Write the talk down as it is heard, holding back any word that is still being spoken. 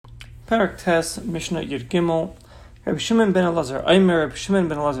Perak Tes, Mishnah Yud Gimel. Rabbi Shimon ben Elazar Aimer, Rabbi Shimon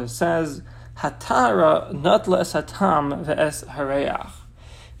ben Elazar says, Hatara natla es hatam ve'es hareach.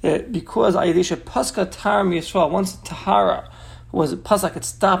 Because Ayadisha Paska Tar Yisrael, once Tahara was Pasak, it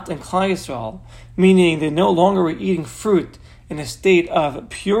stopped in Klal Yisrael, meaning they no longer were eating fruit in a state of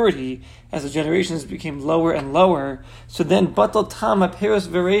purity as the generations became lower and lower. So then Batal Tam HaPeros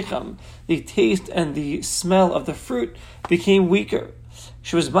V'Reicham, the taste and the smell of the fruit became weaker.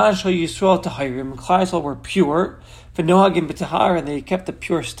 She was Mashal Yisrael Tahirim, Klal Yisrael were pure, V'Nohagim B'Tahara, and they kept the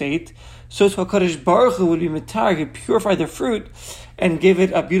pure state. So HaKadosh Baruch Hu would be Mitar, he purified the fruit and gave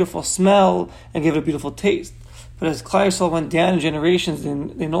it a beautiful smell and gave it a beautiful taste. But as Klal Yisrael went down in generations,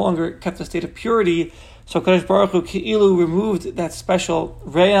 they no longer kept a state of purity. So HaKadosh Baruch Hu Ki'ilu removed that special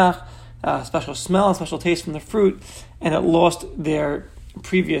reach, special smell, special taste from the fruit, and it lost their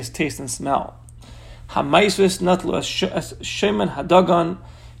previous taste and smell. HaMaisris natlu as shemen hadagan,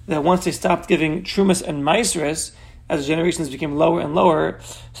 that once they stopped giving trumas and maisris, as the generations became lower and lower,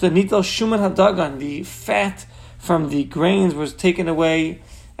 so the nitel shuman hadagan, the fat from the grains was taken away,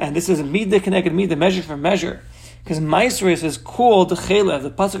 and this is a midah connected midah, measure for measure, because maisris is called the chelev.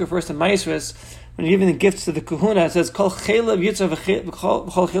 The pasuk refers to maisris when you're giving the gifts to the kahuna. It says kol chelev yitzar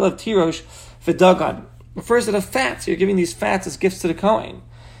v'chol chelev tirosh v'dagan. It refers to the fats. You're giving these fats as gifts to the kohen,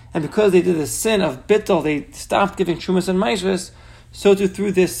 and because they did the sin of bittul, they stopped giving trumas and maisris. So too,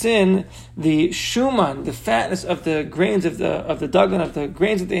 through this sin, the shuman, the fatness of the grains of the dagan, of the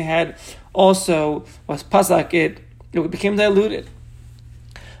grains that they had, also was pasak. It became diluted.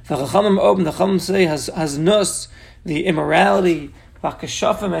 The Chachamim say has nus, the immorality,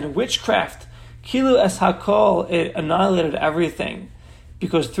 vakashafim, and witchcraft. Kilu es hakol, it annihilated everything,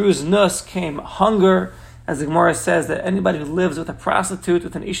 because through his nus came hunger, as the Gemara says that anybody who lives with a prostitute,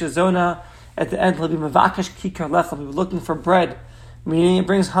 with an isha zona, at the end he'll be mevakash kikar lechem, he'll be looking for bread, meaning it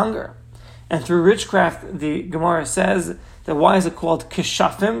brings hunger. And through witchcraft, the Gemara says that why is it called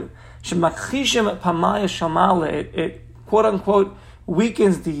kishafim? Shemakchishim pamaya shamale. It quote unquote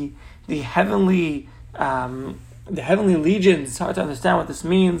weakens the heavenly legions. It's hard to understand what this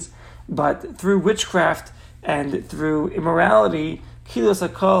means, but through witchcraft and through immorality, kilos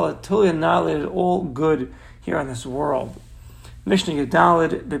hakol, it totally annihilated all good here on this world. Mishnah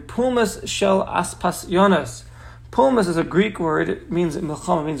Yudalid, bepulmus shel aspasyonos. Pulmus is a Greek word. It means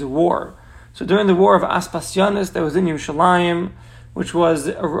milchama, means war. So during the war of Aspasianus that was in Yerushalayim, which was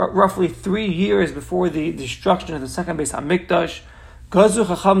roughly 3 years before the destruction of the second Beis Hamikdash, Gazu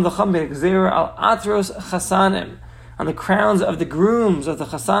Chacham Lacham Be'Gzeira al Atros Chasanim, on the crowns of the grooms of the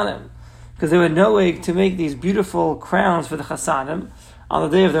Chasanim, because they were knowing to make these beautiful crowns for the Chasanim on the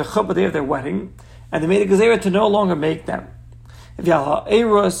day of their chuppah, the day of their wedding, and they made a Gezerah to no longer make them.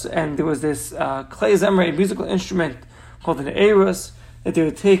 Eros, and there was this clay zemra, a musical instrument called an eros, that they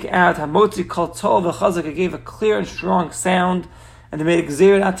would take out. Hamotzi kol tol v'chazak, it gave a clear and strong sound, and they made a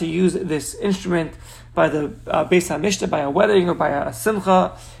gzeira not to use this instrument by the Beis HaMishta, by a wedding or by a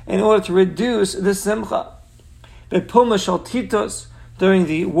simcha, in order to reduce the simcha. Bepulma shel Titus, during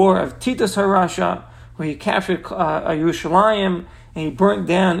the war of Titus HaRasha, where he captured Yerushalayim and he burnt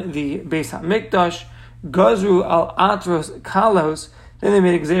down the Beis HaMikdash, Gazru al Atros Kalos, then they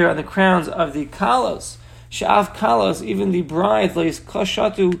made a gzeira on the crowns of the Kalos. Sha'af Kalos, even the brides, Leis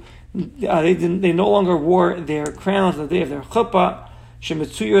Kashatu, they no longer wore their crowns on the day of their chuppah.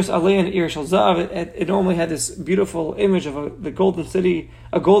 Shemitzuyos Alei and Ir Shalzav, it normally had this beautiful image of the golden city,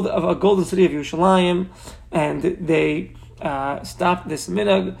 a golden city of Yerushalayim, and they stopped this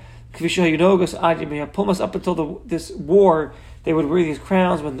minhag. Kvisha Yunogos Adimia Pumas, up until this war, they would wear these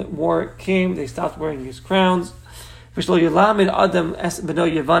crowns. When the war came, they stopped wearing these crowns.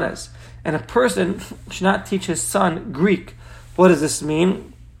 And a person should not teach his son Greek. What does this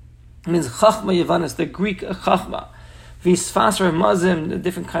mean? It means Chachma Yavanis, the Greek Chachma. Visfasra Mazim, the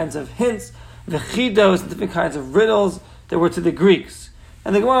different kinds of hints. V'chidos, different kinds of riddles that were to the Greeks.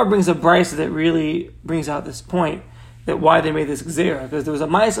 And the Gemara brings a brisa that really brings out this point, that why they made this gzeira. Because there was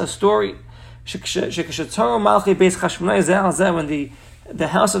a story. When the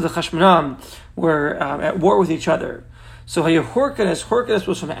house of the Chashmonam were at war with each other. So Horkanus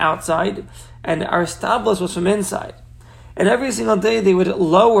was from outside, and Aristobulus was from inside. And every single day they would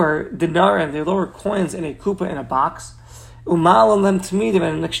lower dinarim, they would lower coins in a kupa, in a box. And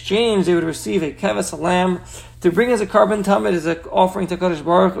in exchange they would receive a keves, a lamb, to bring as a carbon tamid, as an offering to Kadosh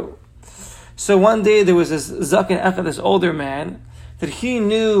Baruch Hu. So one day there was this zaken echad, this older man, that he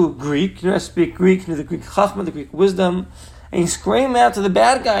knew Greek, knew how to speak Greek, knew the Greek chachma, the Greek wisdom, and he screamed out to the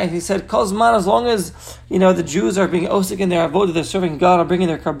bad guy. He said, "Kozman, as long as the Jews are being osik in their avodah, they're serving God, or bringing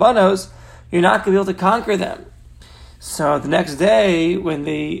their karbanos, you're not going to be able to conquer them." So the next day, when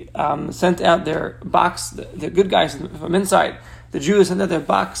they sent out their box, the good guys from inside, the Jews sent out their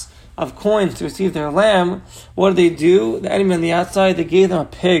box of coins to receive their lamb, what did they do? The enemy on the outside, they gave them a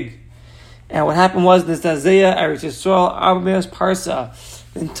pig. And what happened was, this Isaiah, Eretz Yisrael, Arbameos Parsa,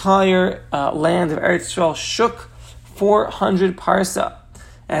 the entire land of Eretz Yisrael shook 400 Parsa.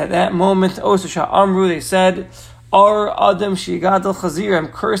 And at that moment, Osha Amru, they said, Ar Adam Shigadal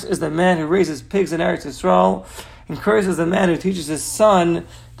Chazirim, cursed is the man who raises pigs in Eretz Yisrael, and cursed is the man who teaches his son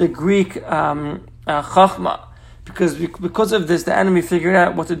the Greek Chachma. Because of this, the enemy figured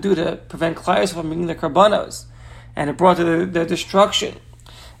out what to do to prevent Klal Yisrael from bringing the Karbanos, and it brought to their destruction.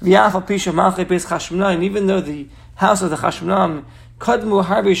 And even though the house of the Chashmonam Kadmu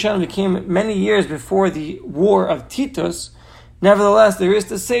Harbi Shem became many years before the war of Titus, nevertheless, there is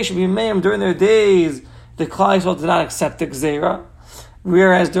to say, should be made during their days, the Klal Yisrael did not accept the Gzeira,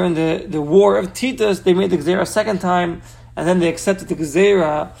 whereas during the war of Titus, they made the Gzeira a second time, and then they accepted the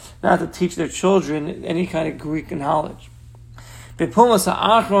Gzeira not to teach their children any kind of Greek knowledge. In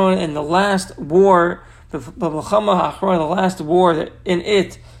the last war, the last war, in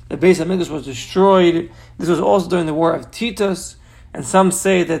it, the Beis HaMikdash was destroyed. This was also during the war of Titus, and some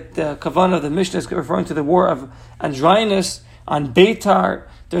say that the Kavanah of the Mishnah is referring to the war of Andrinus on Beitar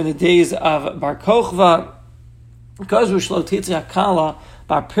during the days of Bar Kochva. Because Rushlo Titzi Hakala,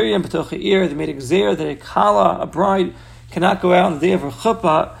 Bar Piriam B'toch, they made a Gzeira that a Kala, a bride, cannot go out on the day of her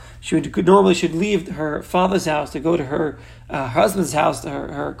chuppah. She normally should leave her father's house to go to her husband's house,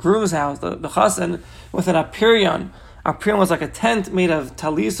 her groom's house, the chassan, with an apirion. Apirion was like a tent made of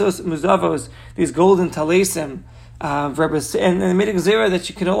talisos muzavos, these golden talesim, and they made a gzera that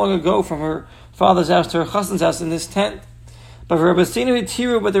she could no longer go from her father's house to her chassan's house in this tent. But Rabbi Sinu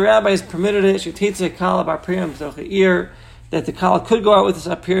Tiru, but the rabbis permitted it. She takes a kala apirion that the kala could go out with this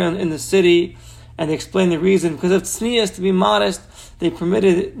apirion in the city. And they explained the reason, because of tznius, to be modest, they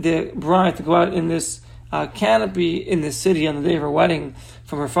permitted the bride to go out in this canopy in the city on the day of her wedding,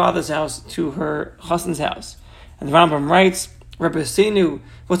 from her father's house to her chassan's house. And the Rambam writes, Rabbi Sinu,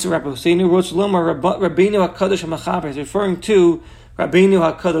 what's a Rabbi Sinu? Rabbeinu HaKadosh HaMachaber. He's referring to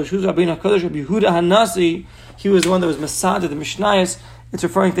Rabbeinu HaKadosh. Who's Rabbeinu HaKadosh? Rabbi Yehuda HaNasi. He was the one that was Masada, the Mishnayos. It's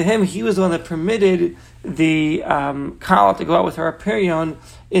referring to him. He was the one that permitted the Kala to go out with her apirion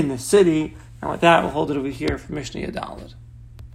in the city. And with that, we'll hold it over here for Mishnah Yadalad.